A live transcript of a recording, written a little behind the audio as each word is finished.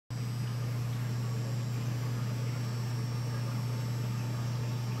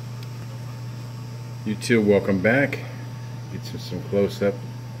YouTube, welcome back. Get some close-up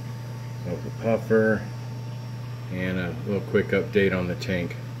of the puffer and a little quick update on the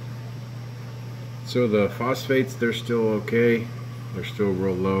tank. So the phosphates, they're still okay. They're still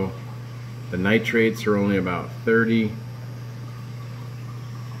real low. The nitrates are only about 30.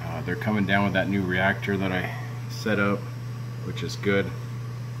 They're coming down with that new reactor that I set up, which is good.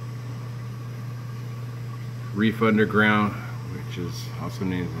 Reef Underground, which is also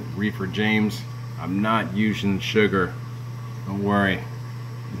named Reefer James. I'm not using sugar. Don't worry.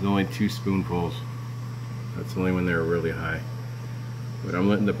 There's only 2 spoonfuls. That's only when they're really high. But I'm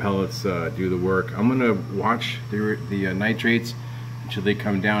letting the pellets do the work. I'm gonna watch the nitrates until they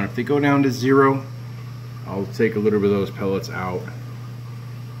come down. If they go down to 0, I'll take a little bit of those pellets out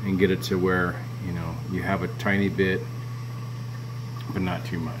and get it to where, you know, you have a tiny bit, but not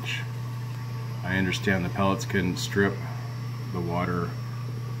too much. I understand the pellets can strip the water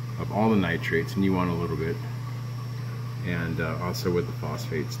of all the nitrates, and you want a little bit, and also with the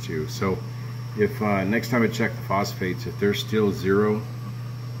phosphates too. So if next time I check the phosphates, if they're still 0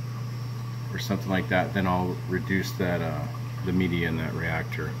 or something like that, then I'll reduce that the media in that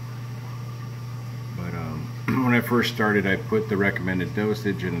reactor. But when I first started, I put the recommended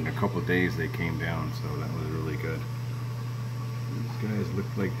dosage, and in a couple of days they came down, so that was really good. These guys look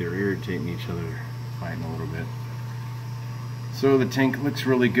like they're irritating each other, fighting a little bit. So the tank looks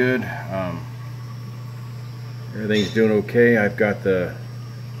really good. Everything's doing okay. I've got the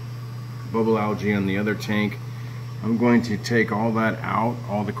bubble algae on the other tank. I'm going to take all that out,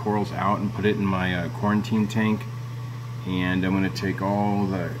 all the corals out, and put it in my quarantine tank. And I'm going to take all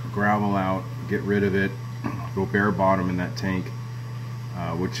the gravel out, get rid of it, go bare bottom in that tank,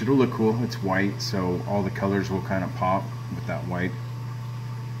 which it'll look cool. It's white, so all the colors will kind of pop with that white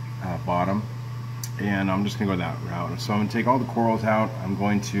bottom. And I'm just going to go that route. So I'm going to take all the corals out. I'm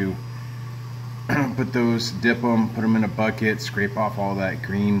going to put those, dip them, put them in a bucket, scrape off all that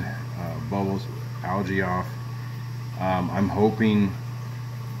green bubbles, algae off. I'm hoping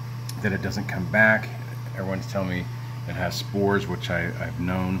that it doesn't come back. Everyone's telling me it has spores, which I've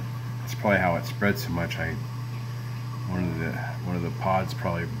known. That's probably how it spread so much. One of the pods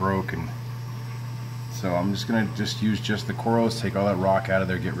probably broke, and so I'm just gonna use just the corals, take all that rock out of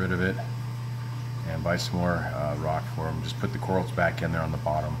there, get rid of it, and buy some more rock for them. Just put the corals back in there on the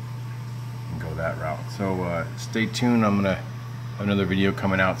bottom and go that route. So stay tuned. I'm gonna have another video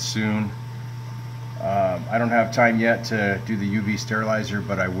coming out soon. I don't have time yet to do the UV sterilizer,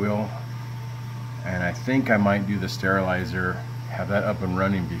 but I will. And I think I might do the sterilizer, have that up and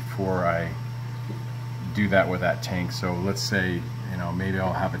running before I do that with that tank. So let's say, you know, maybe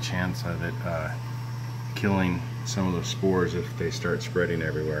I'll have a chance of it killing some of the spores if they start spreading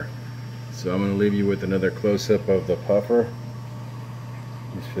everywhere. So I'm going to leave you with another close-up of the puffer.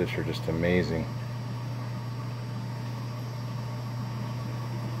 These fish are just amazing.